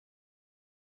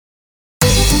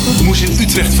moest in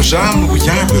Utrecht verzamelen op het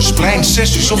Jaarbeursplein,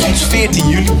 6 uur 's ochtends, 14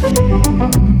 juli.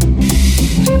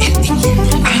 En ik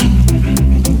kom aan.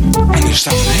 En er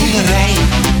staat een hele rij.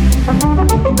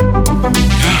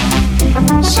 Ja,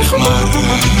 zeg maar,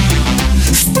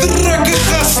 strakke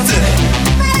gasten.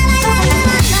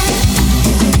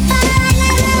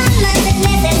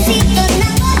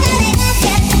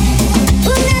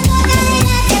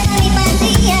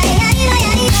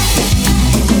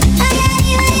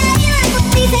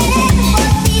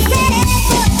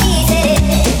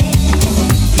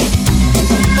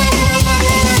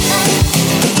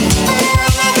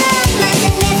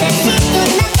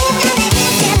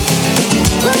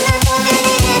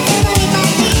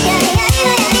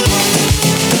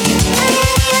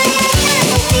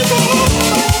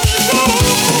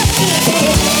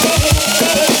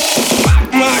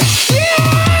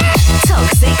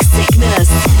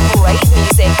 Great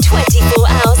music 24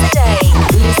 hours a day.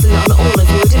 Listen on all of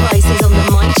your devices on the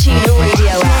MyTuner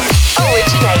radio app.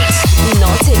 Originate,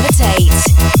 not imitate.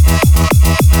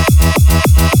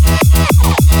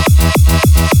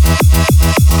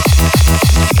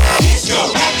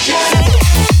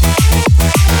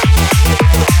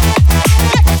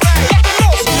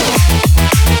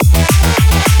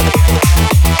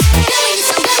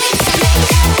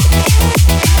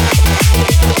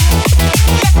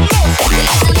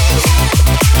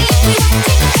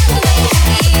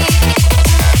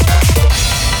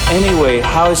 Anyway,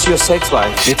 how is your sex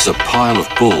life? It's a pile of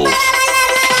bull.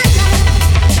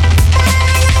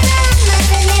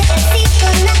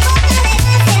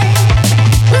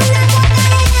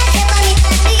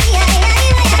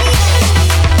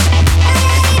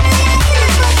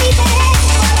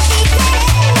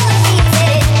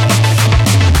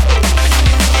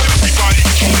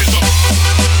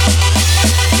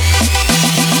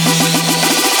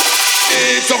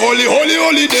 It's a holy, holy,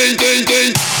 holy day, day,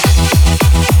 day.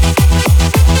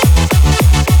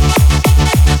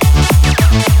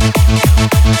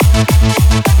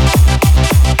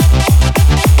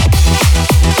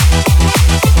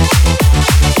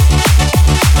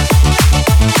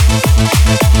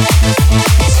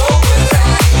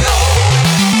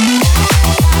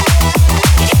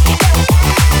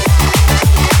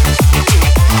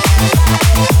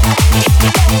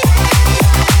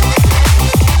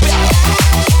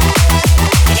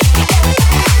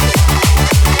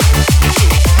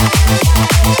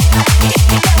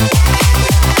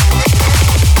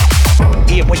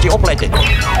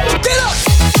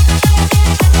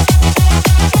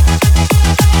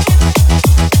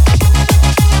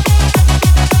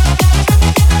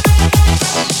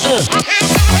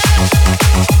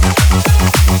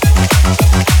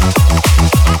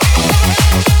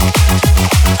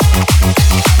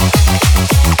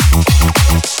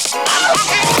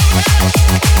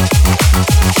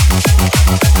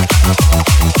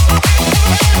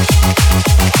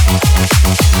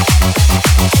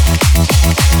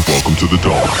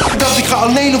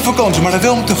 Alleen op vakantie, maar dan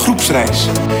wel met een groepsreis.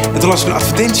 En toen las ik een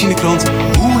advertentie in de krant.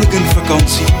 Hooligan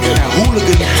vakantie. Ja,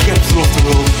 hooligan capital of the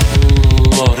world.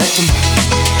 Lorette.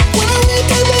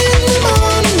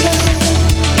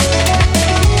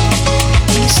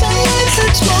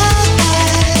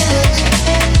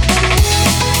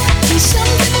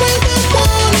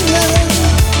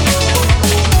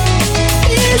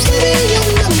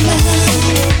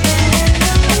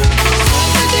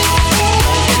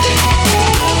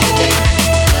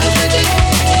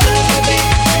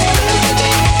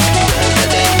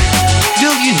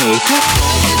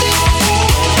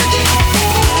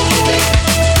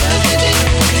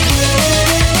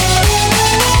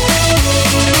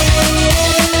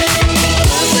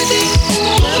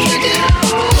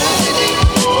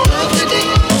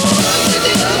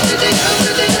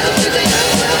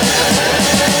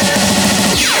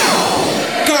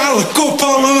 Kale kop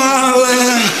allemaal.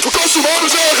 Wat kan ze maar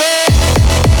zeggen?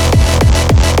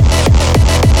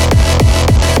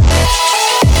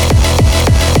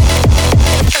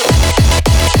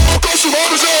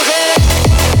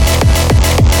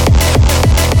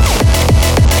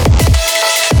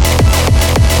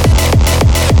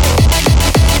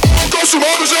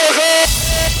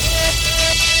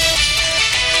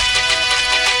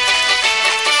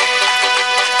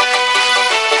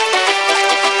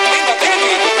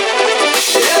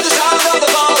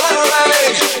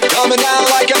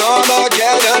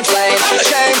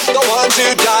 The ones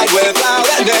who died without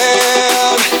a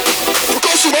name. Wat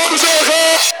kan ze maar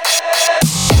zeggen?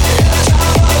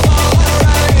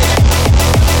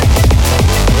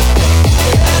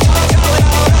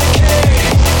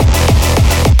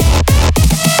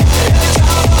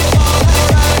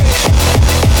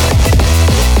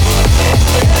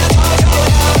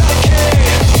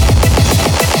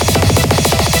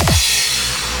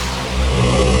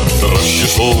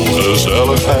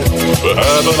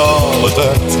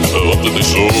 personaliteit, want het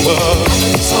is zo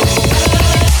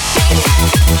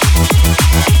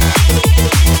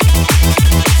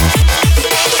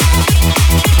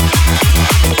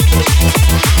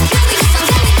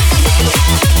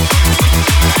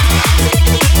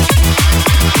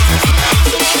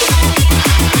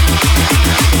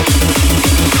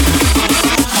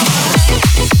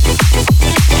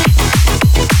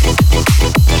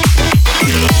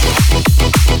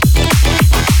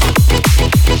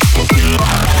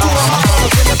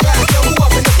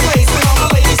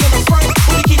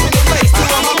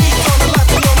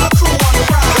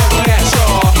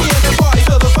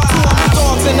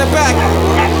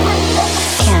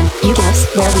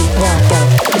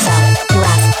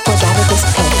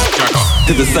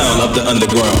to the sound of the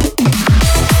underground.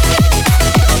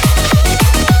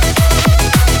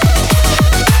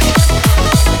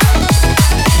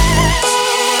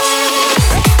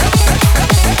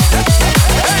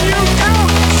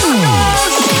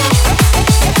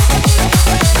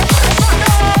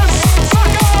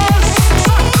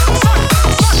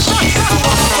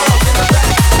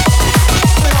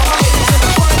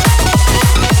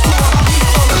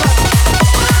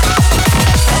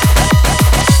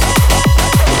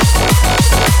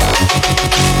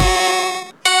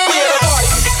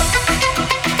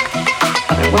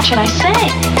 What should I say?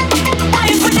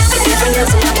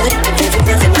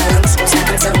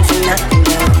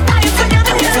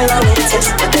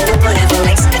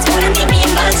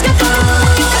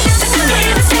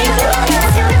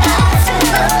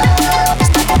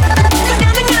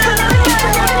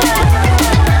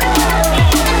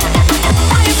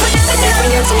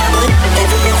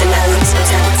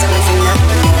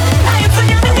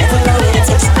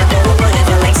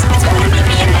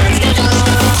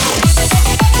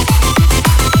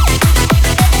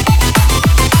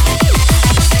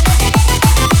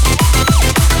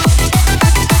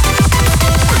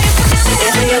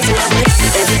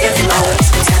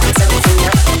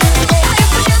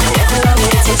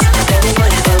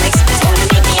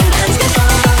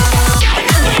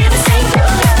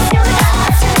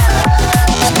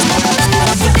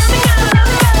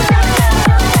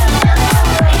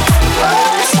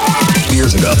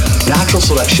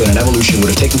 Selection and evolution would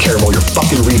have taken care of all your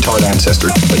fucking retard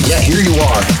ancestors. But yet here you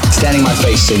are, standing in my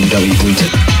face saying you don't eat gluten.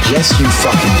 Yes, you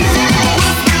fucking do.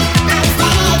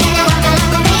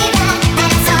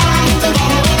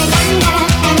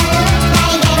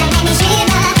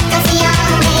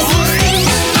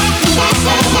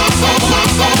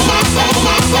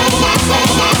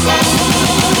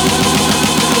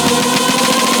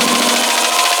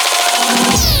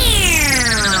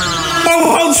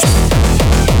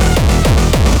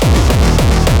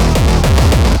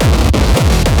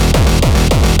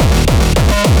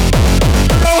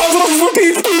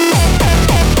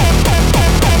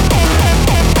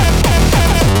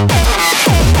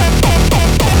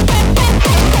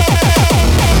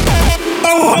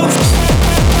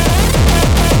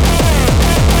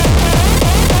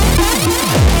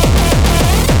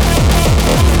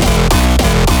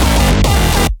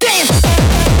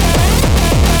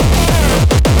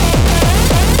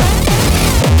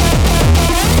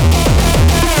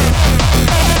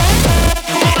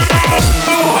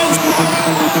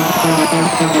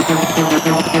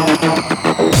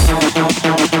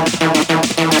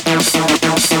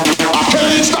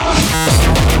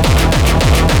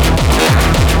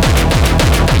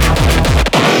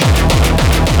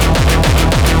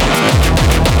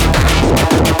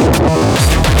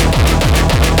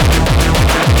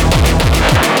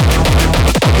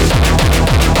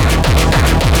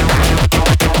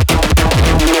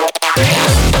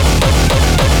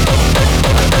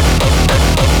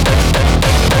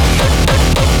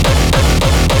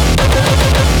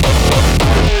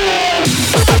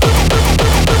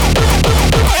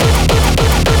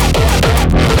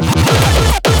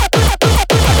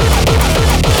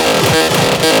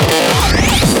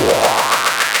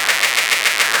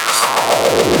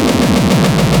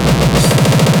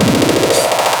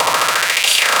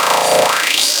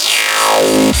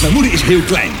 Mijn moeder is heel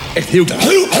klein. Echt heel klein.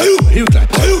 Heel klein.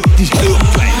 Die is heel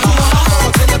klein.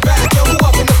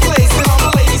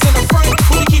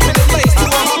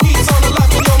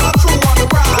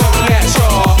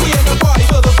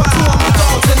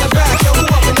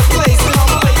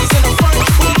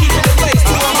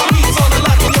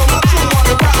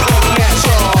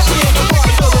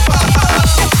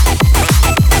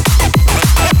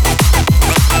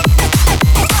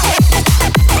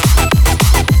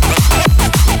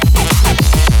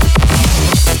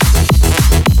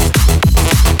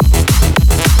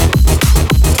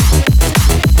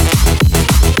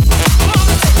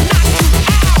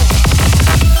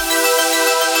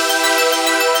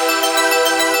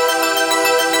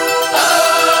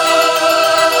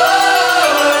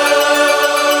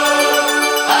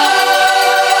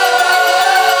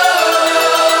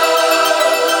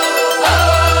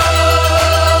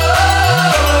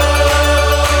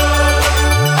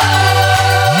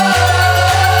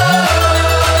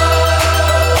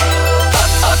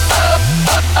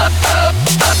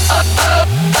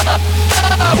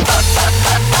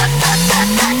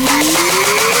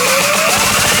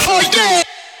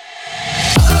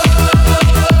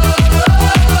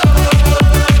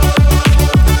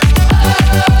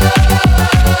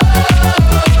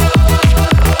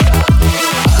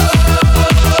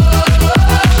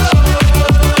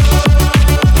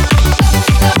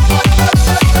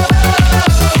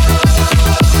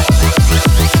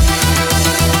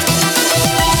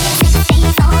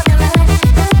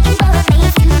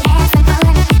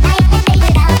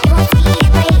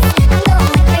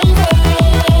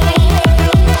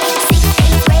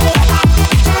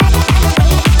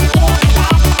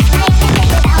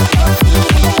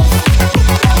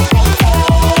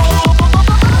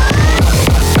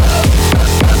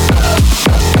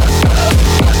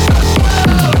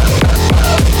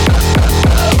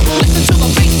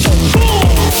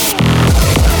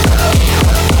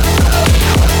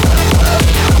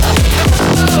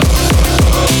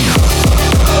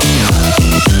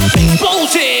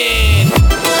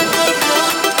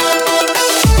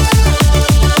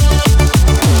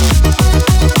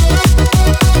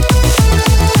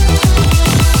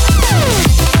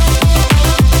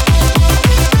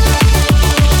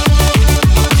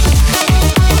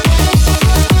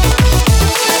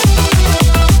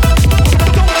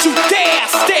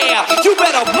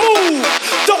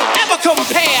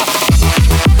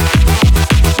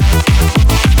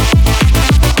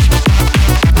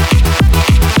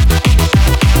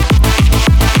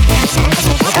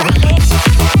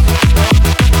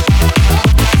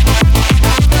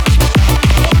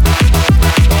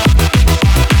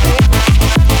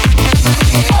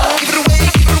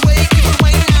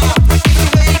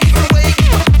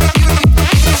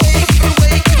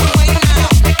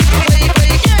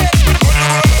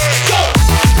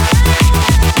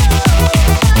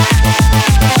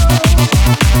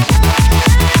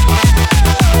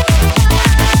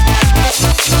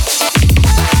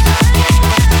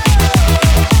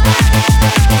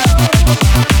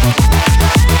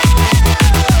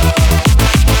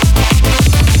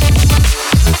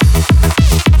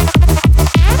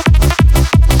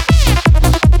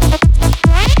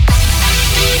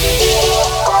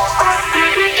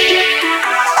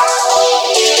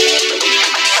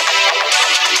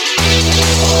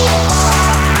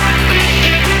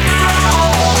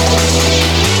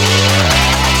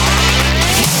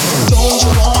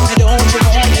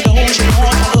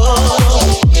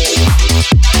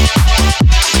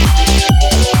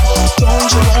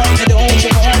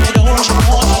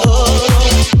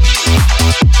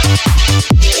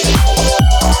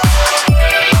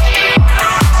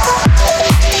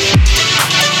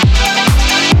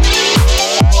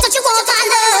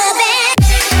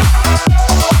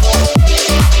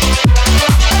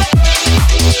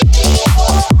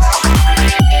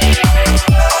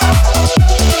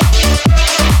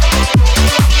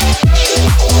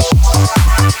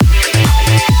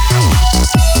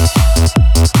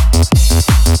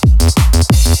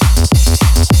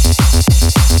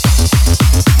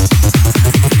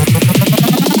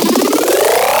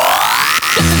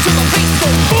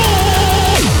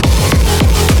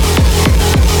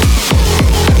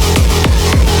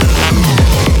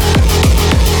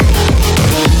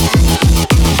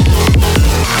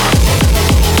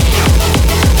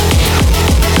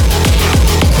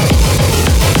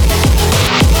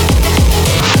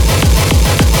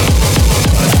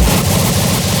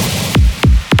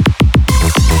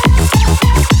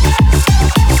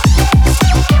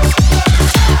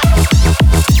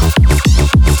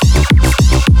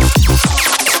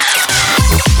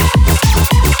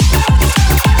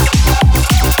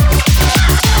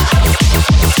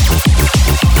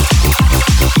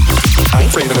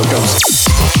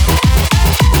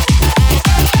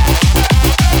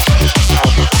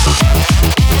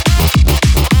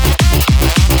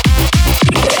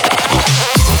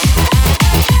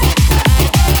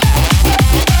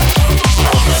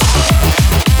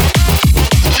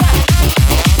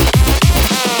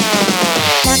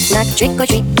 trick or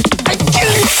treat.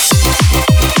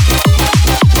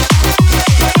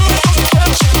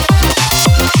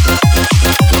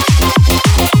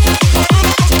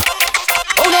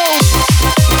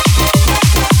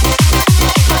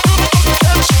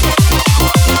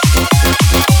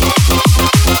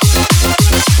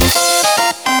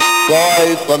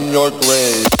 Rise from your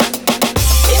grave.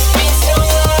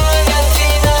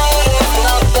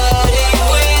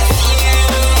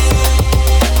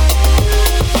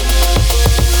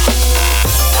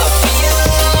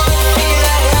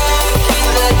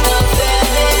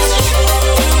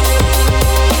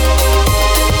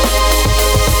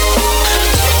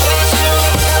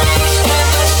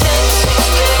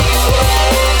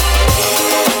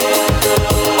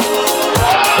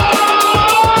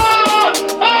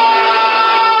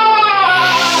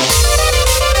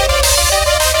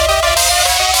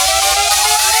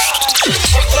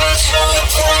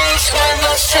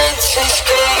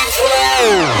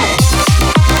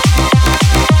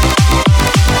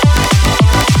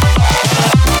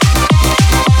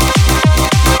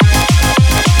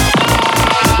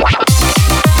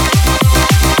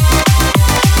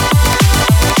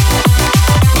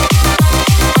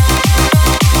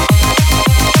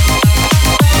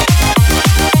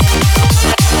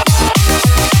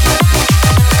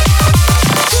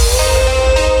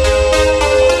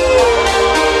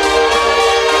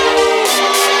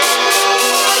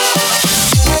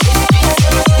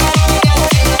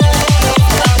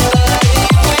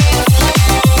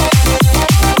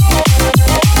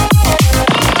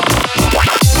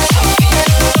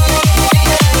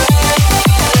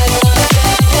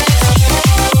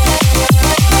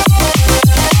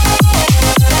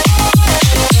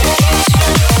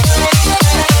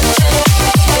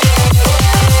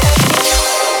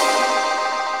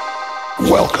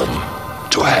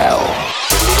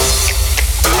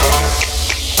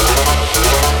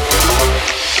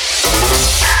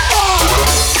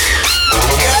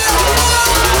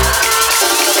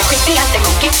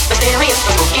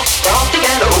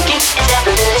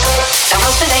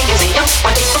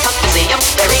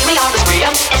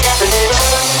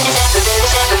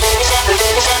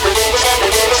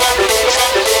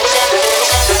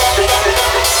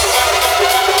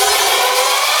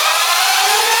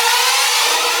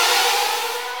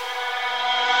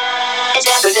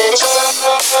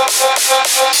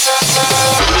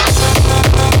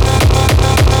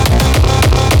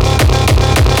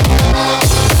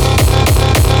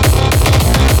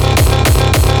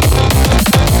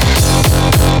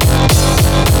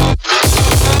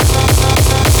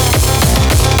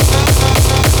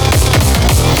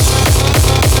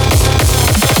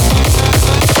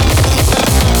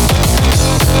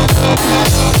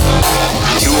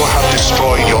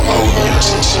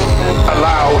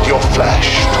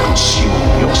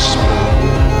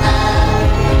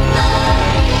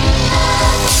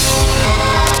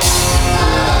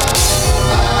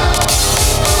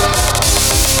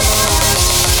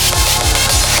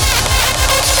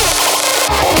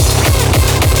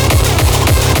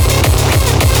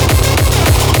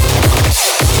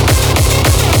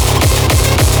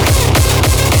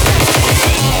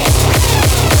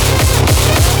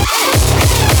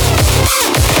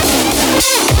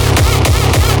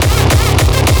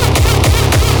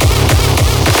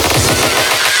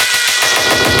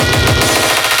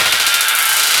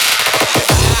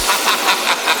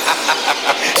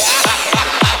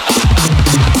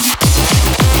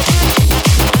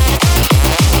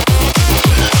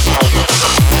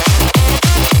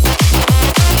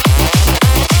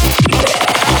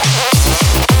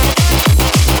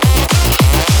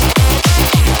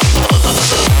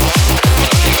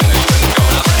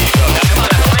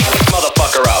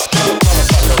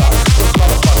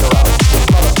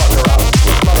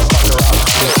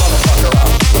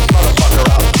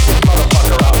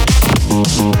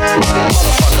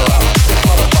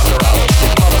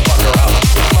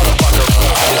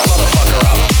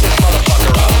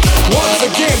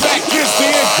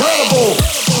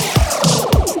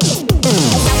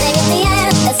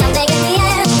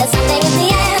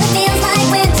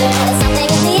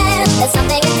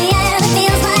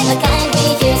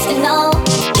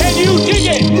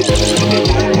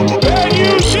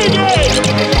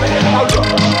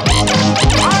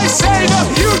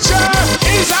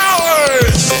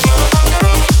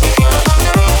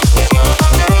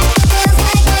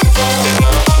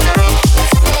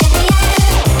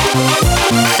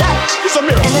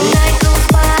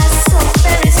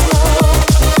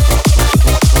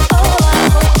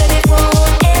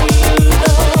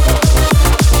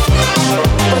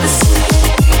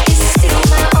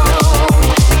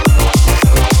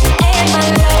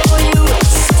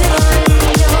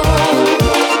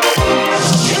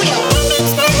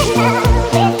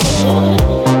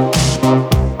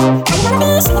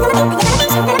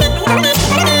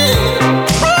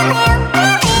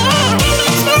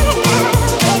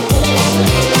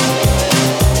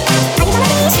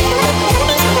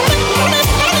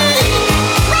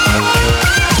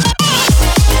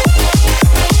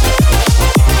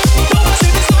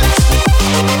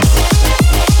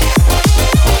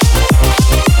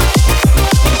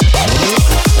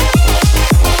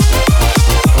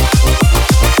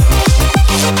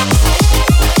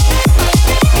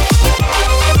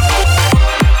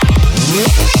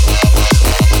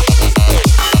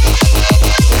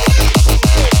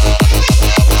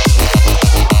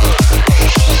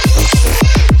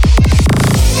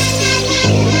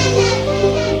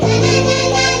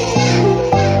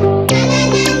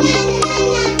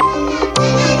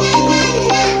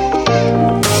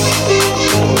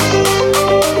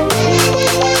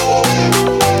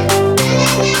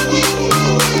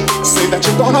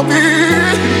 gonna be?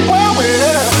 Well,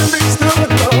 be still in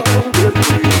love with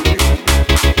me.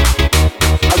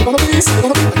 Are you gonna be? Still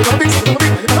gonna be? Are you gonna be? Still gonna be?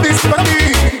 Are you gonna be? Still gonna be?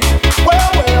 Well.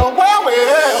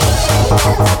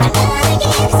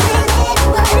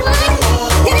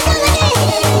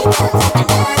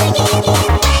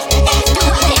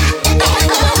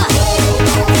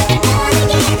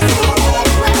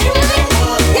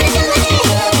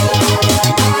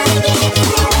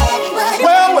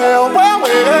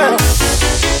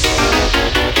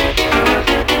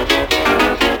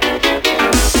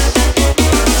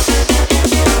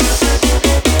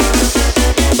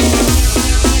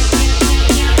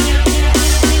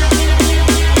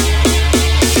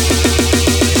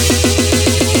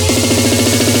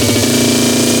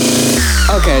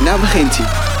 Oké, nou begint hij.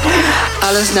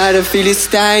 Alles naar de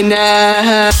Filistijnen.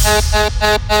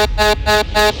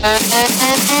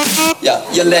 Ja,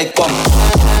 je lijkt kwam.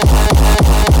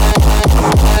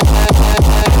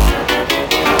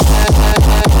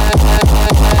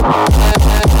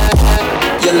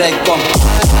 Je lijkt kwam.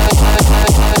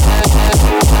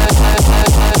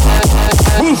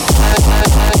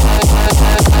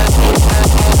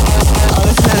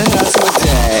 Alles naar de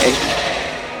Rasselzee.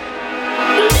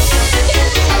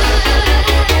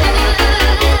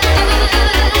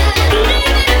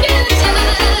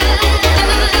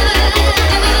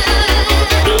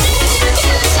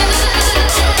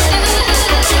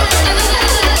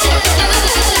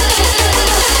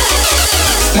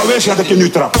 Maar wees je dat je nu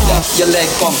trapt. Ja, je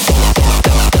lijkt kwam.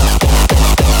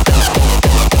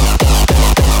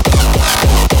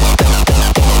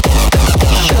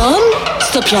 John,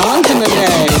 stop je hand in mijn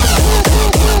reet.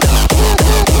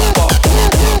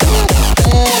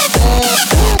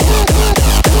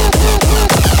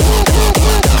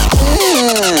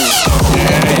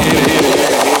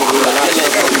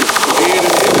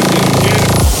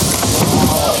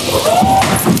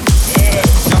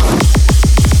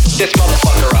 This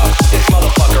motherfucker up. This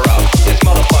motherfucker up. This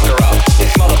motherfucker up.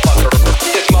 This motherfucker.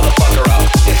 This motherfucker up.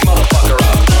 This motherfucker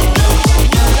up.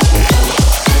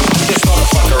 This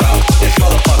motherfucker up. This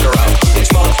motherfucker up. This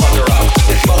motherfucker up.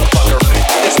 This motherfucker. This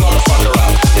motherfucker up.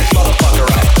 This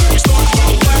motherfucker up. We start from the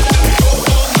left and we go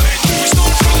all night. We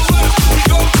start from the left and we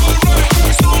go to the right.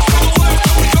 We start from the left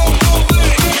and we go all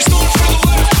night. We start from the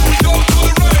left and we go to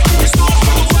the right. We start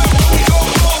from the left and we go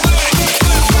all night.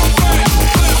 Left, right,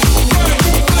 left, right, left, right, left, right, left,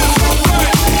 right,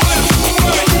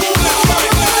 left,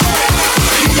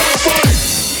 right. You gotta fight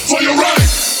for your right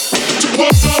to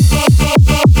put.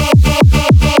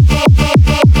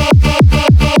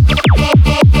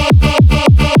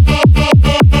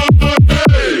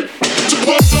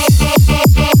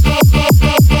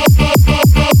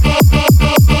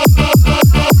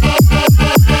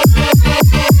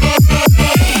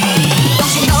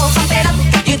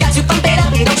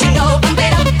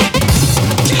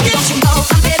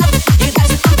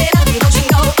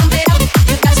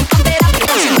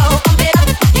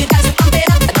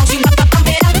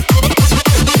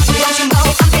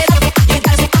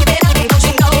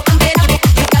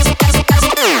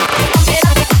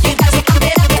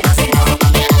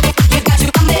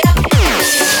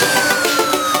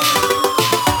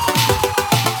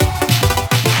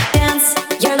 Dance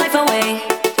your life away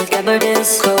with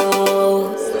Gabberdisco.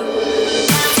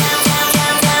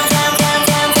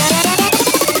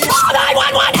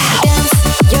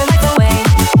 Dance your life away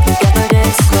with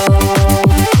Gabberdisco.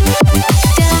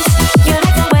 Dance your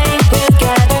life away with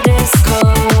Gabberdisco.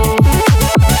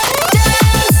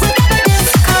 Dance with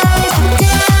Gabberdisco.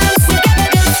 Dance with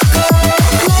Gabberdisco.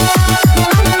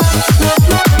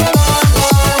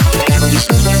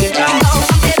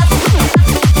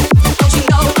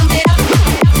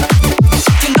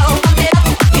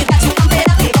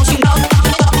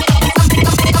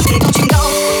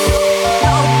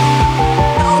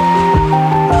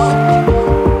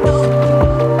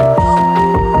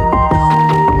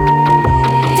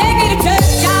 Take me to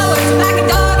church, I worship like a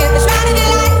dog at the shrine of your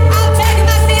life. I'll tell you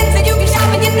my sins and you can shop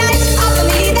in your night. I'll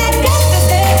believe that God is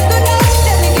there. Good Lord,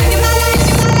 let me give you my life.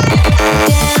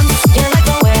 Dance your life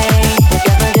away with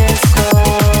Gabberdisco.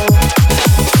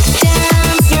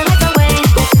 Dance your life away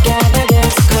with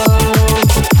Gabberdisco.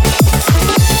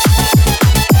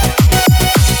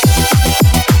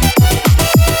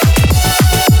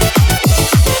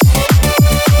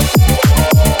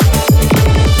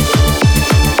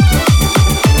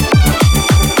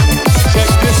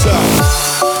 Check this out.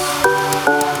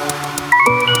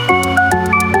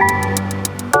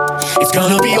 It's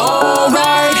gonna be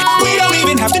alright. We don't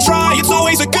even have to try. It's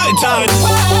always a good time.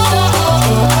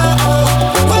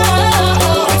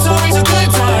 It's always a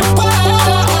good time.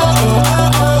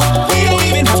 We don't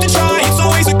even have to try. It's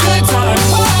always a good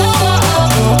time.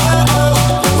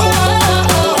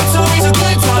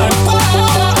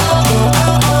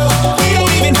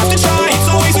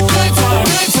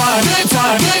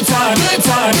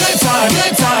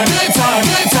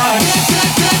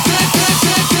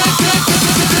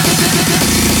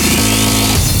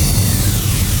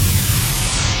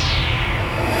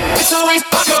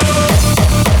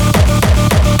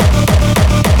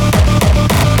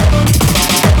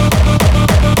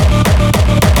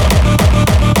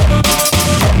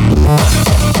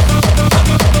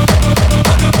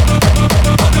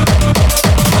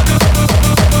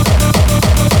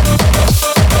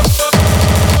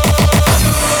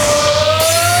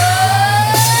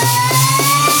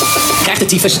 de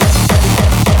tyfus.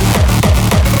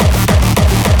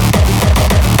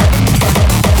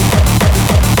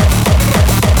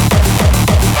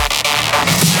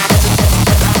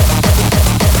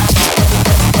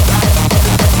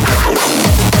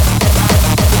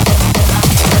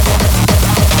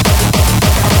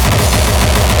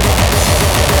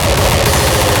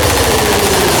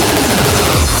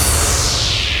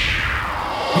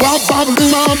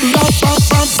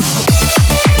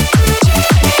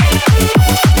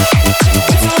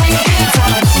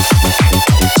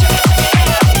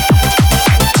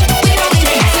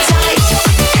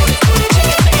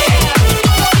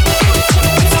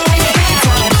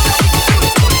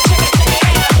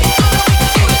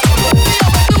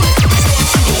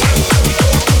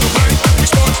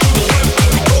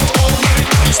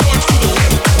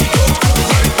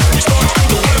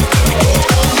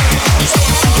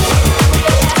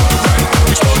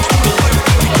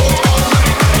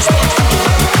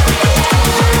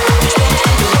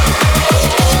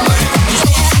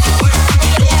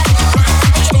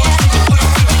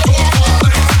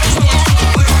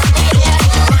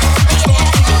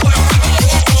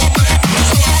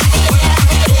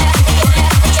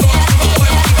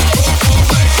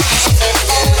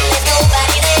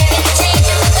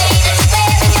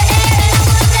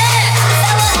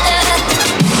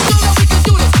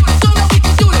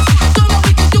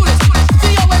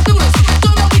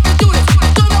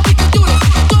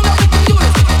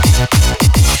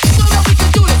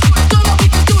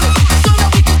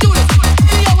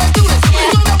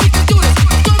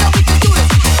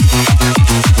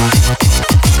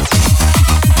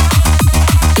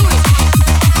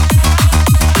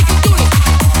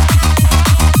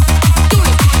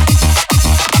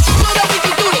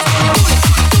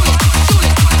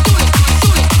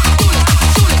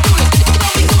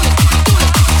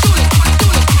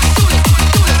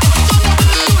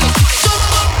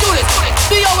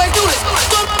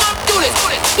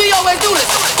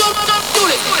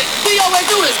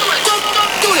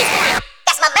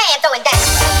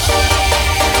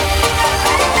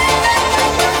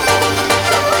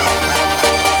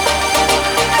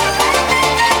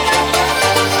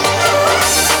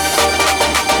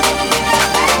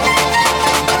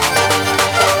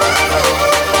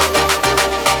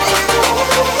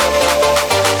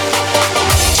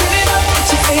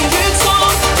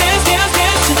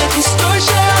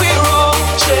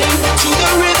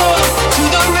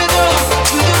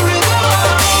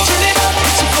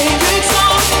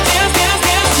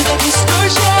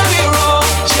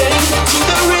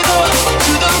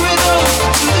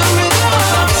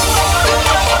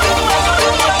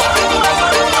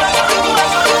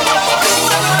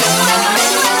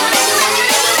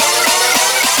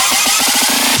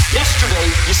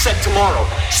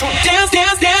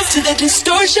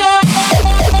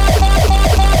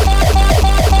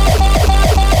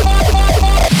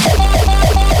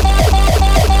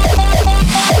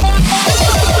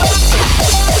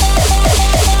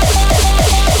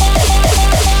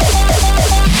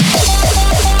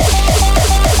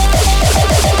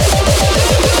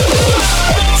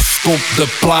 De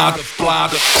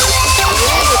plaat.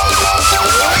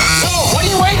 What are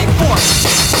you waiting for?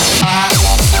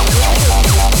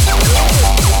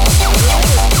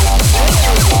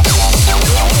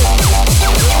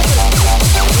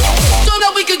 So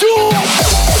that we can do.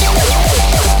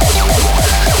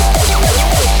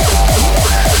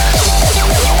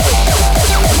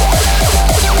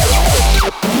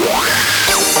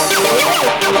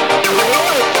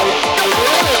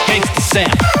 Gangsta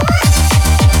Sam.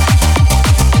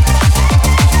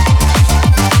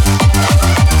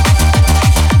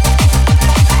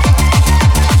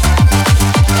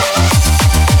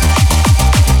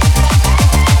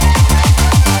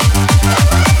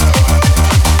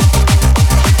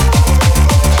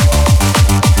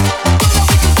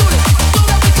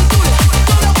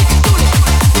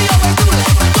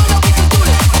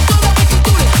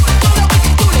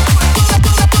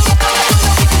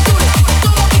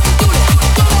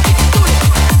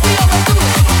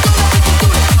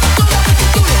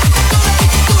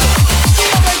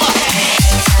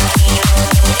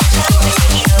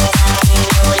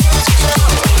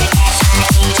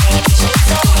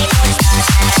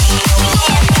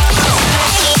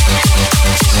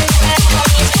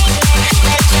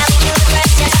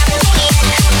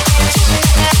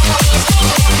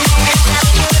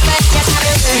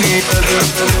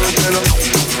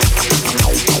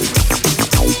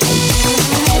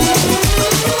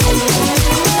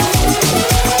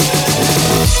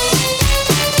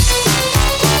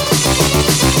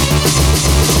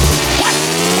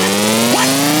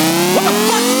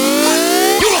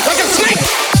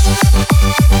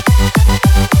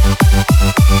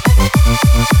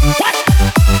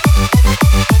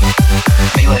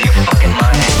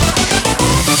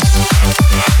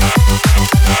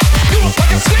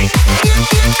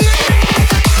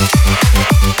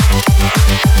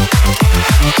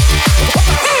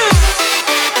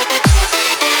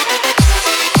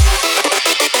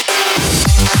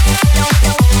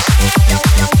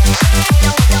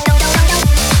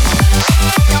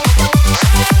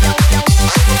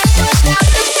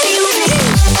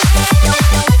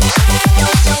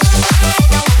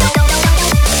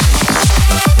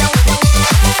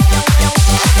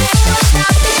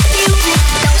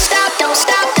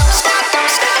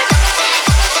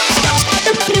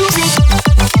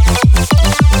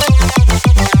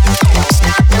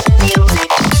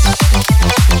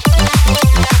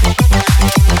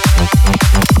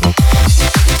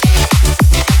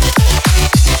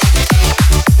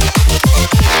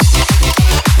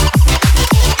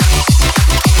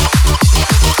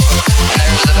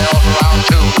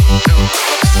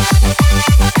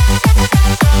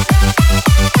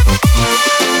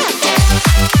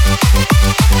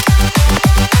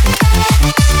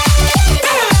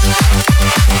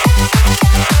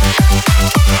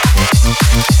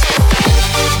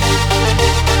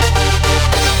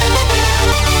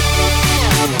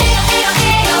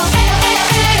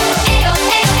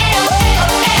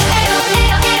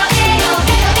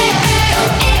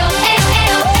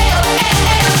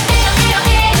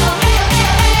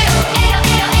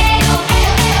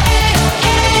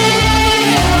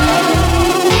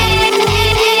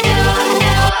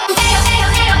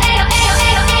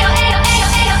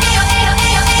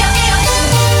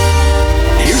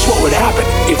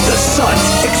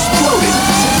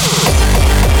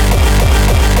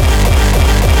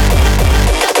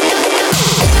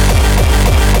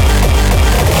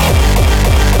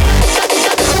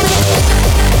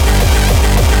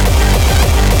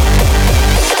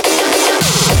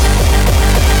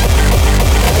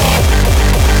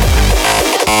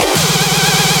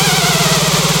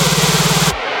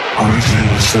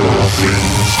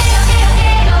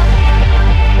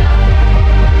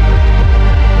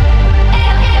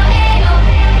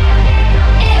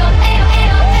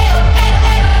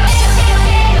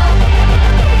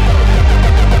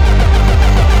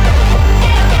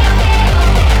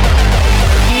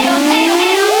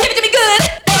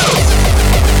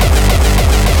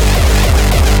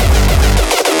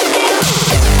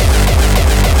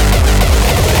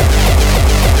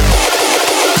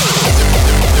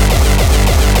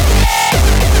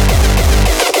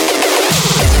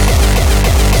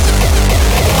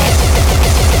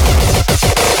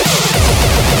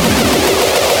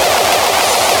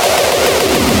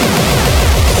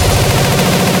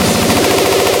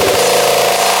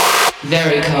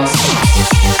 vocals.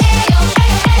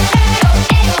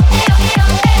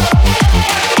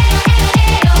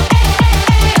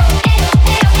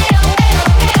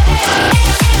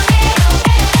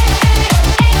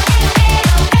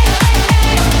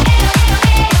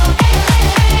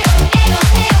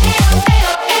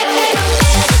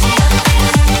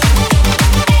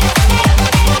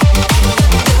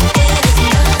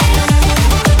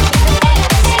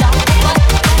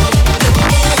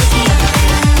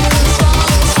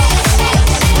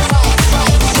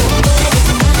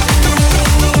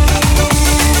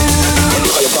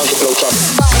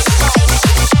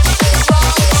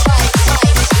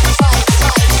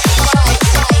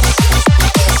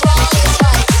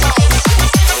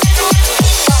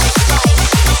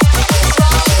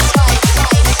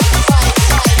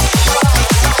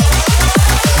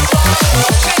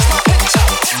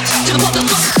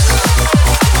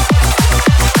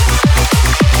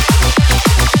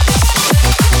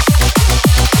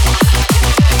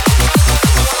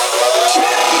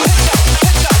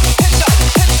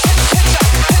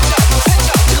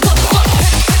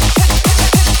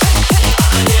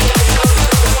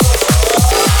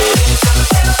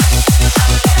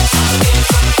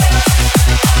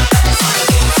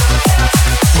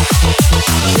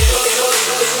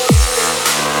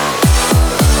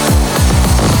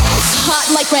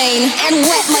 And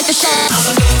wet like the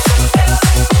sun.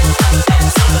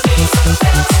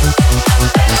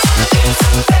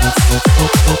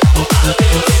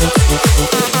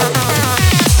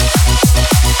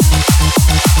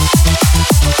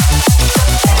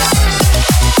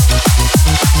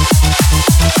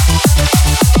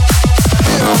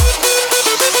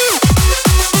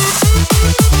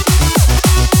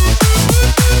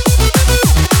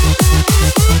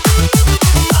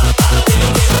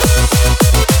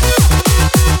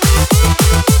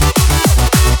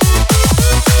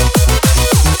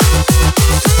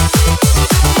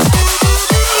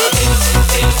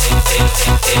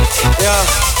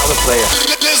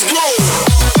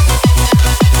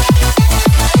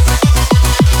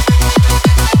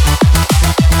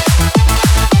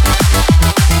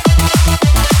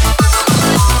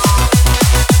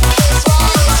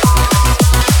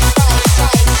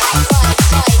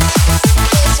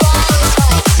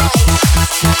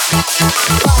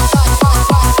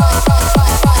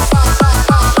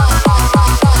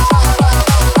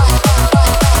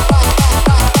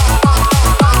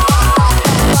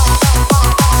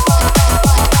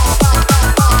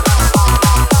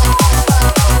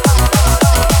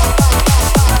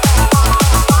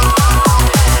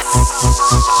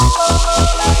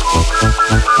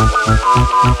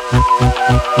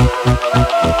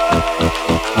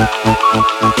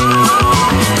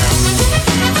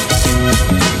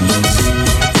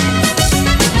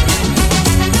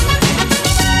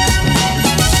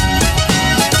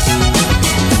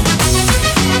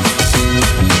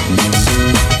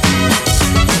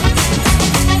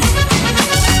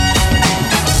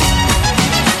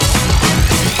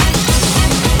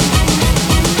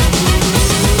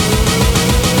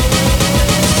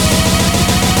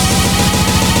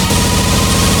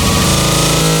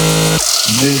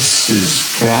 This is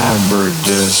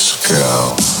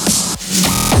Gabberdisco.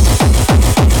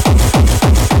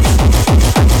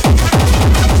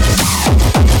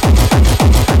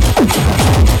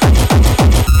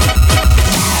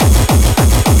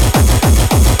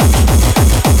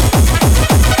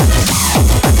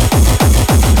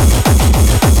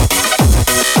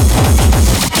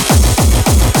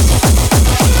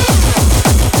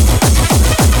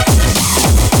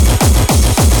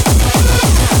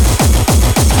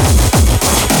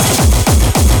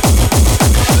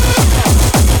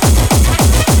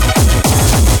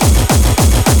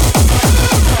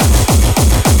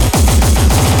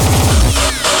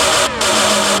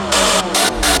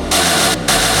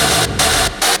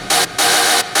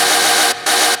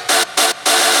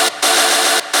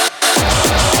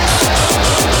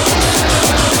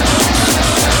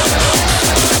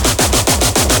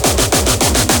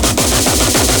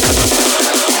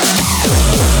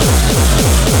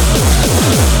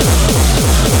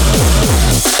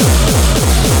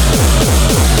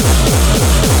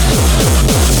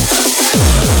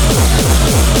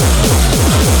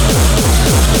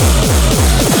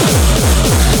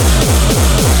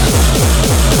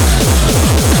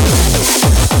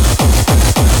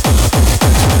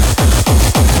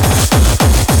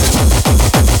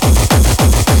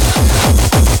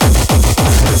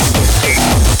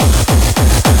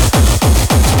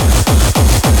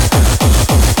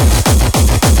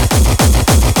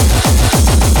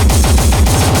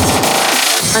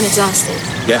 I'm exhausted.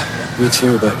 Yeah, me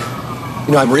too, but,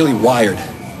 I'm really wired.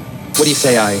 What do you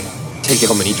say I take you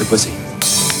home and eat your pussy?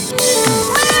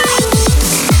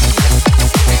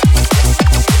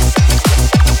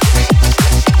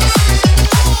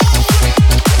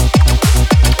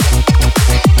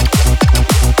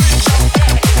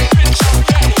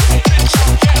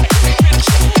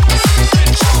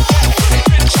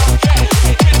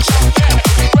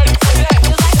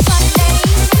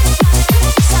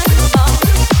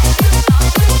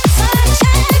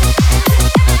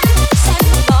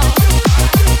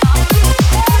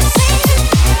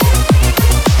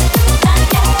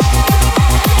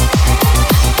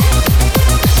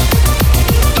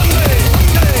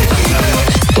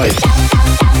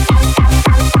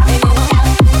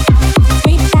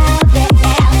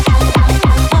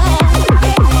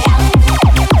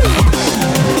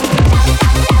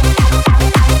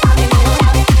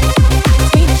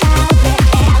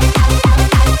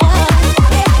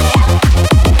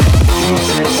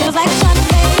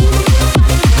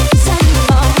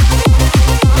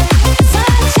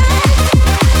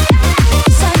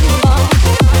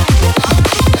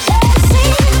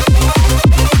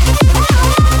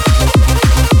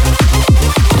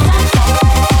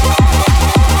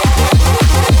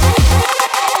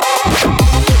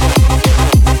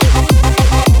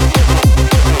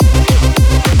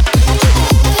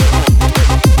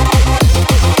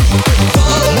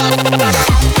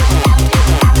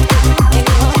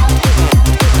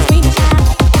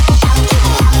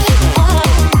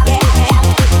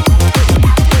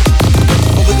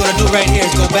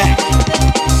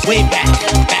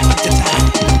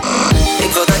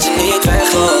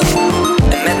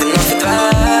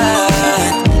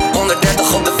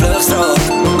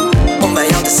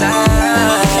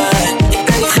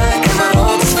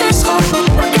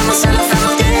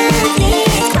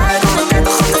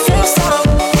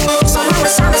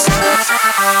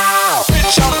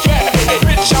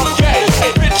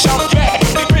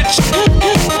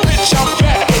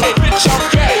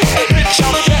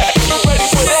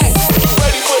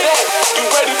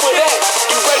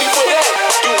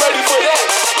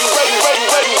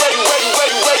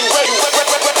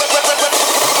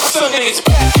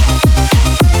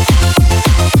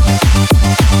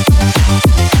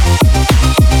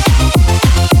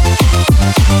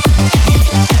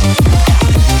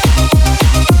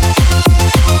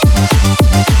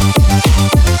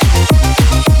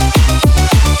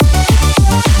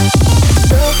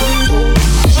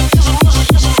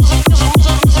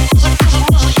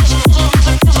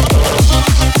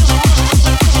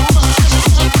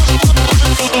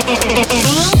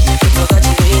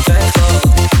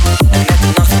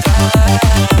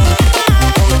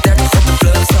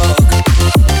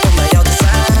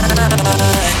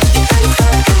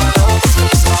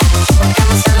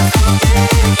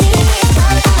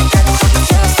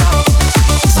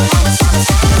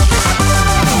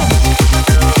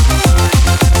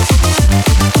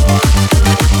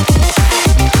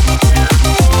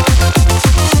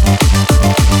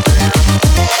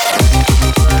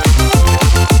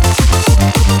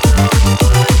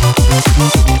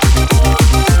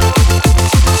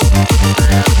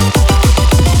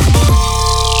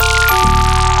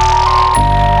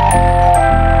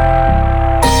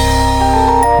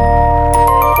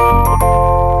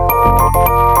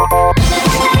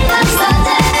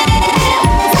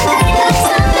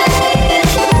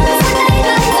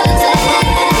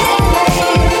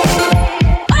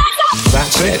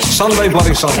 Sunday,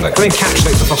 bloody Sunday. Can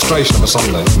encapsulate the frustration of a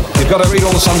Sunday. You've got to read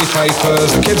all the Sunday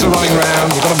papers, the kids are running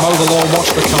around, you've got to mow the lawn, watch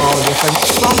the car, and you think,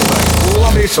 Sunday,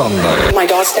 bloody Sunday. Oh my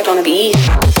God, stepped on a bee. Oh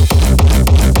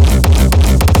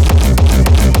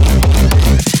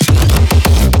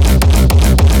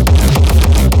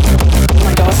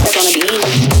my God, stepped on a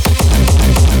bee.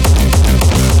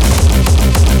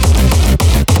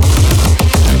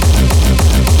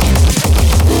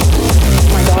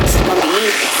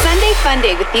 Fun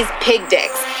day with these pig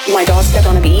dicks. My dog stepped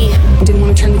on a bee. Didn't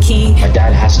want to turn the key. My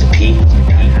dad has to pee.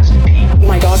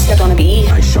 My dog stepped on a bee.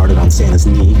 I sharted on Santa's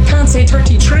knee. Can't say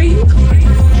turkey tree.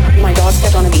 My dog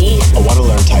stepped on a bee. I want to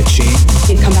learn Tai Chi.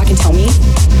 He'd come back and tell me.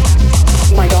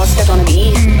 My dog stepped on a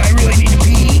bee. I really need to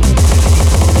pee.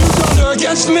 Thunder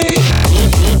against me.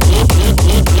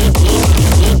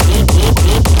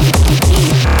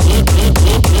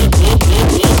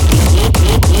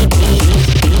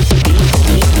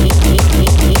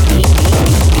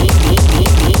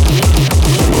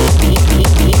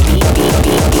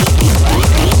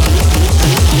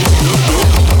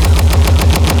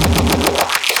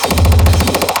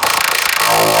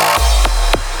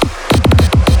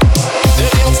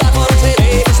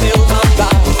 Stil kan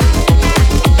blijven.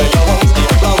 En jouw hoofd die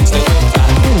bloot stil kan blijven.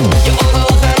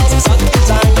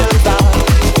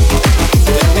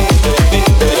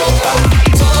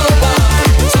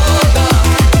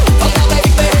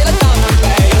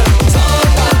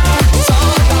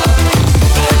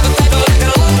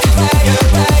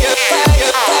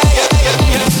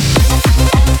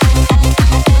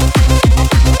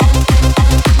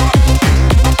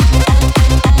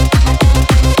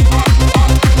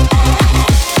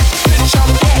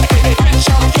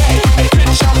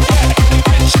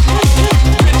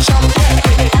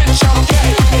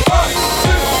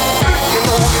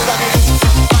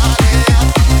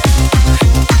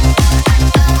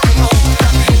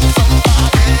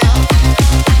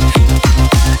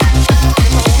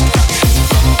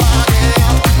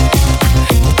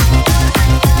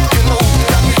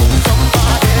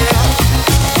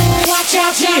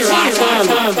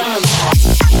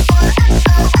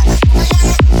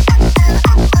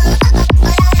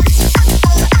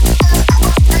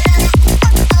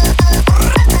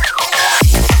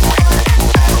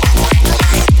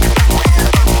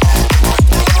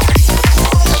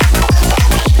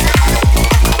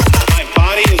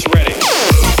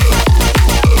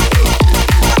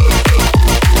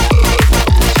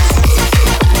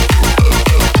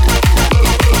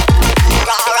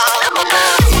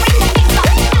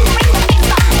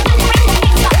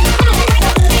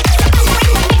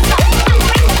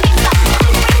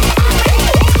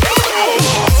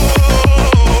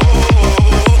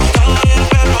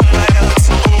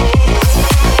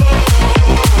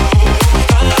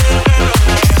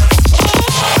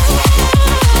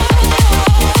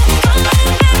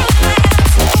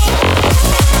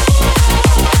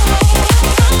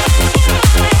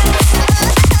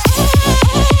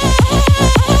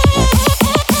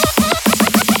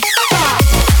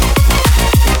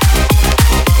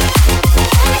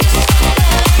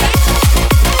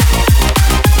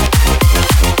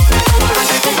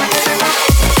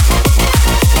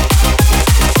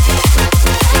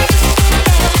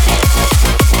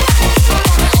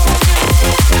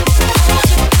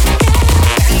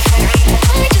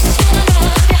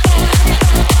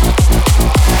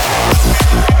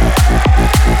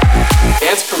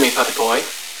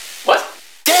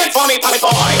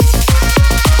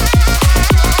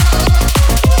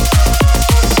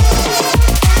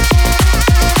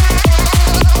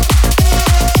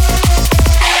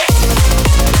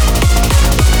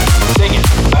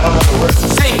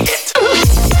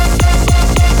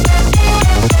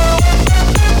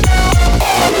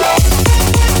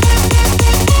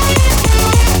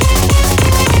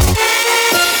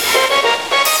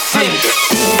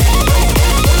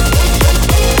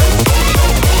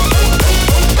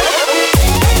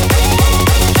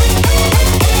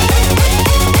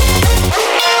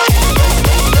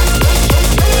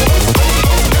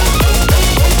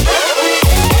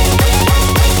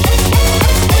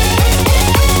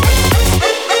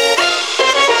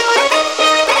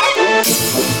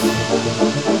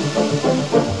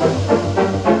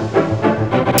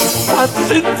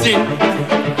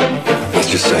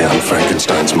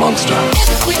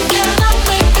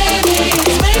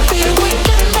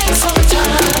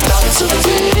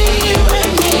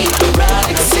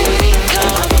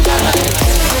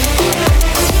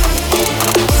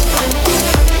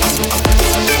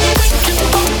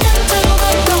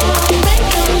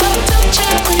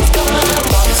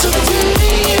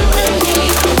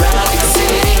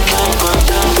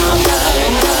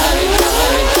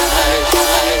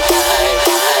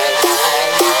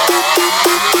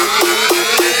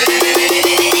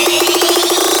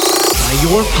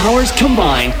 your powers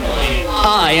combined,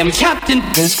 I am Captain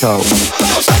Disco.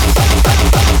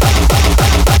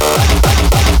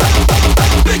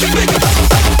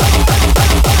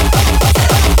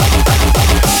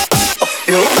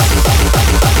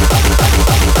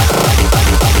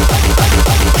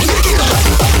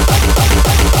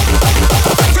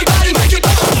 Everybody make it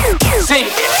sing.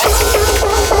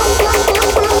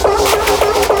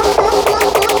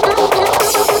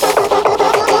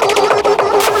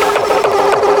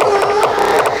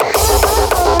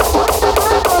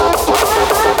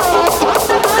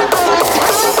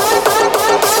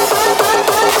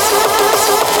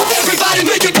 Everybody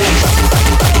make it.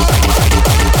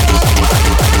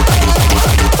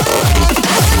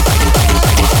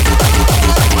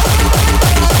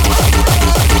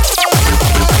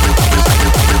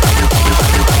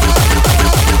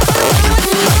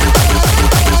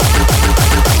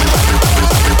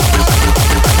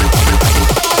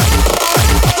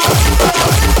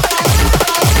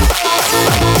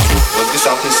 Let's be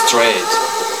something straight.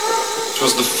 It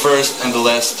was the first and the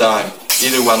last time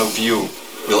either one of you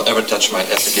will ever touch my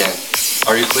ass again.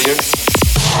 Are you clear?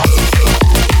 Locked in,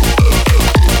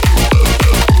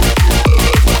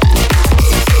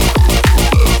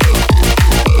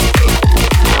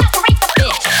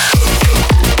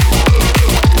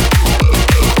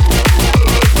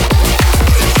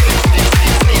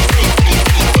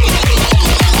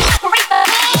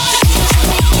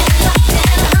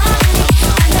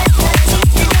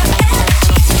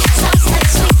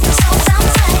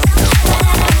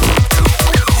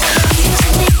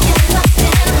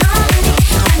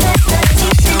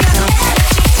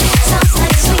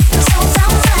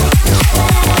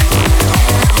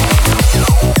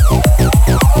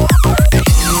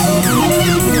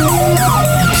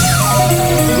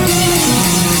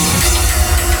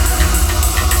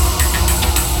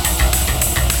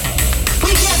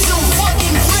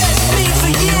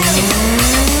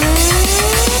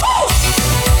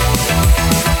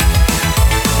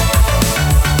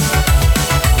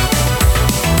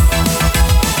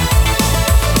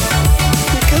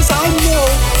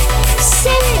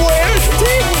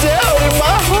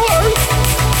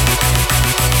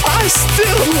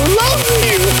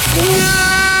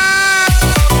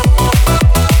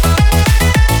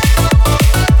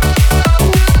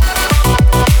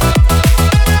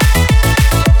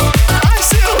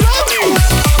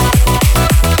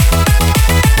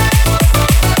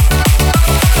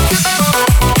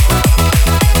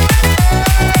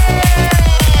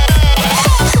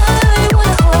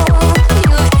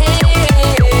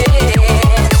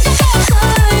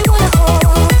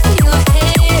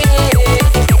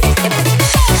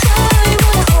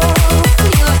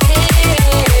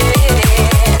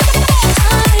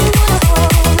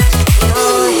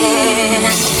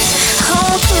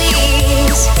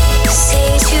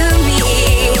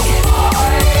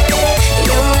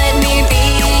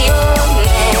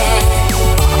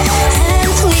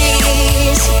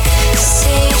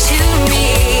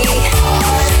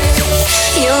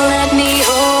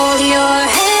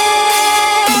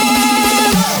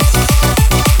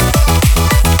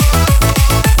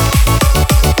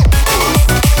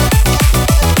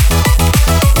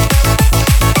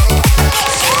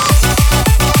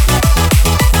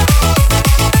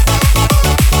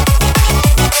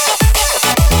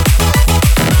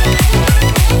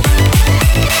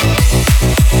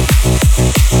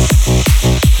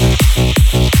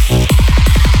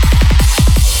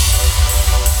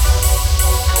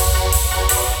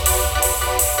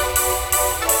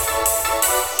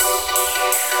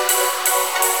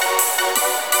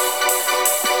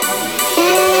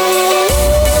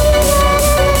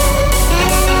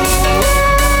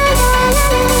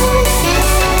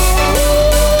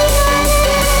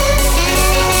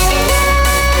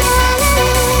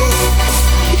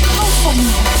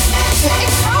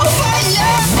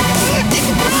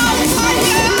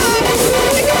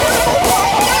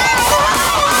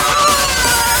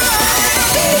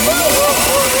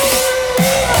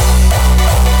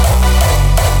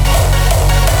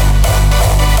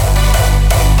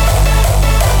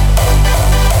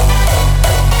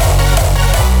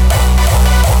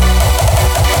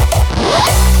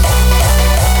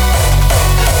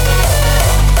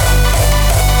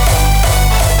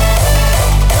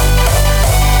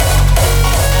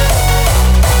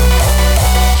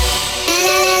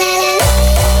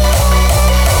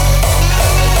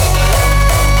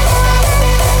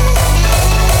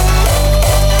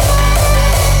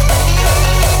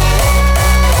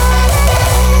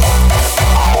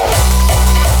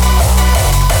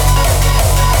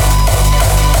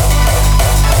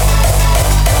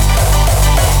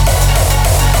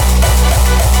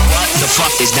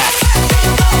 is that.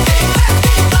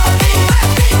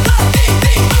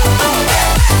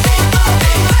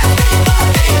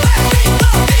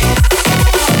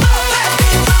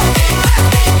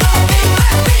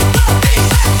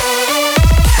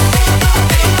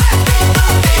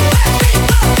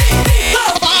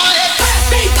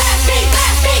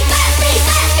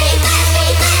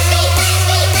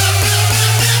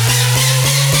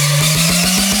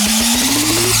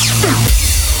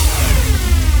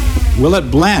 Will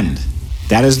it blend?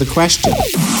 That is the question.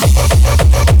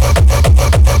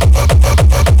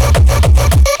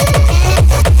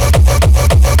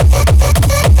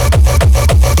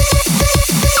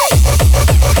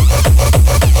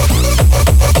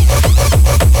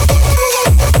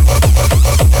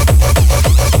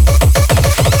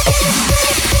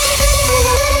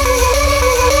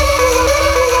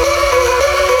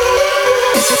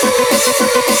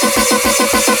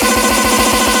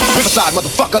 Riverside,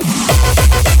 motherfucker.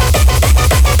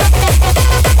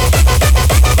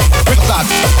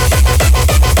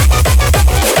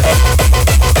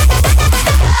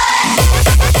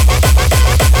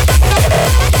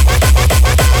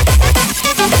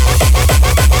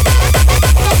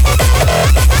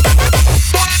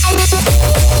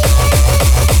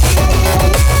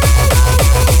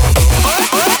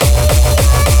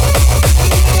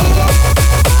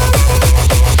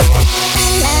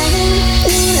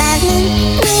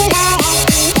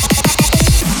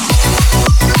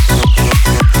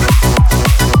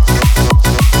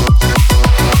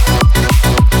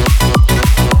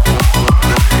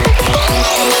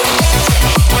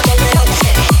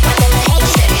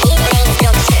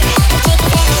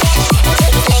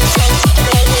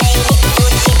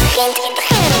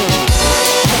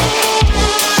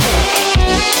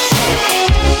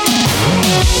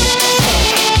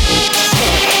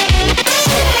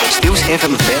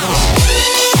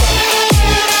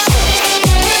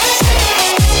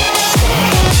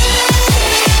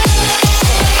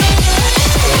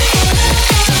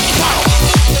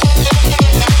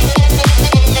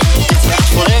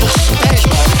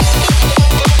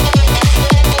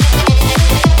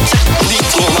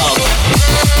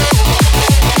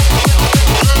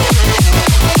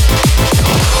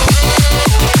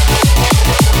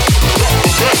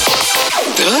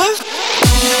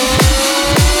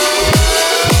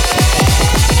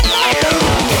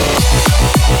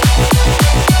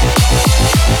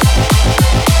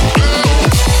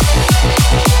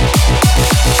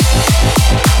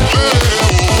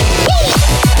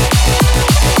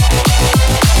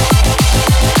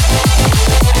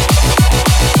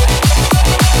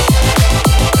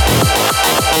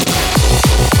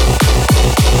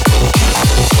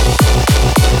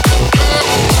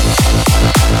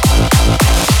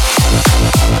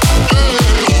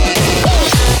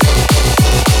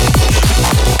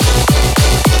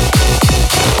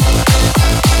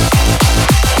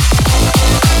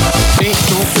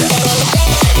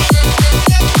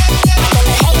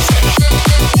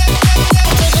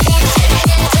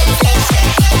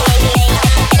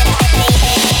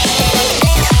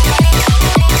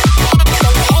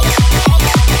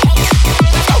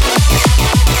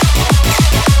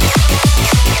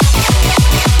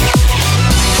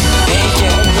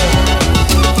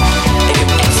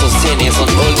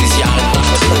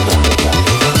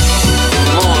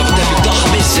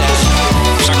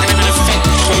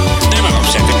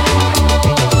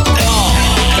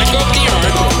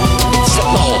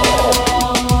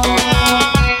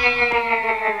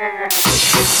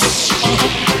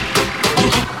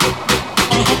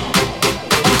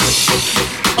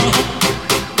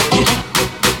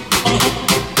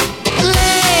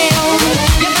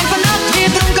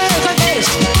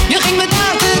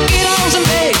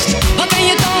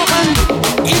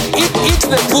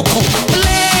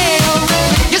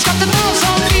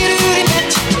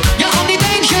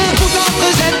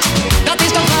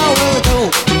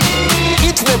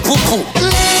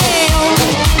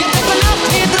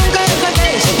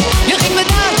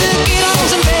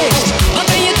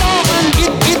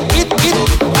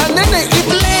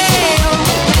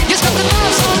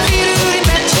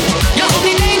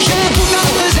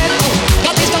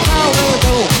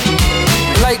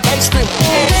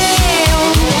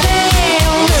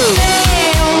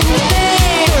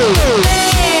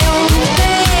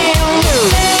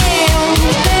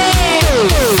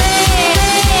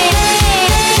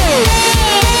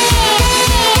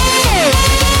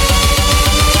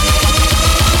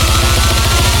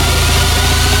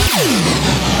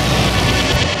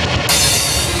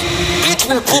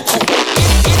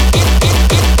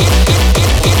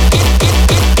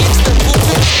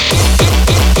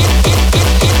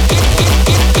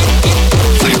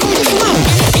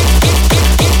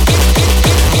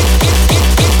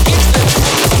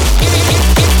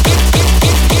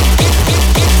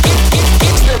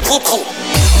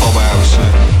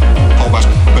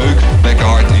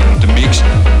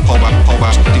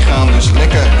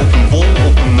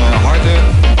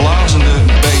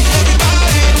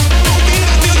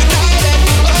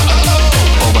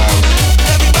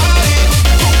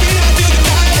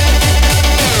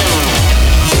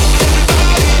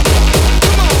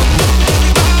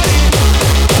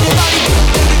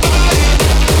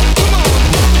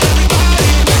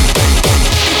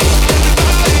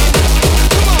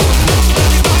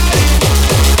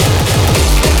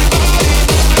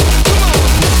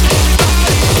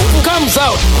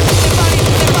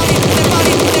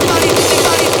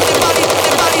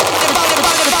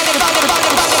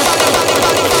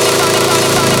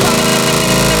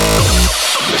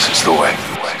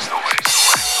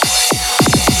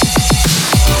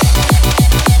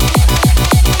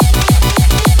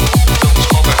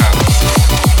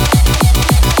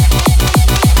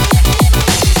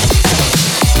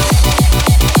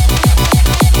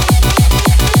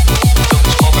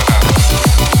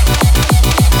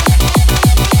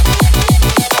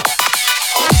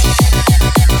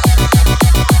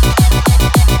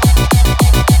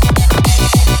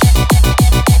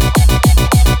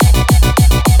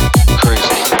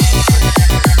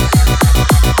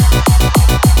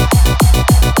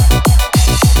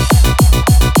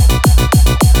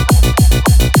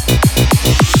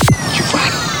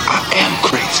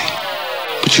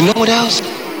 But you know what else?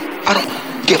 I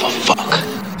don't give a fuck.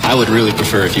 I would really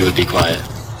prefer if you would be quiet.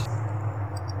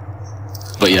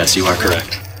 But yes, you are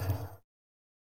correct.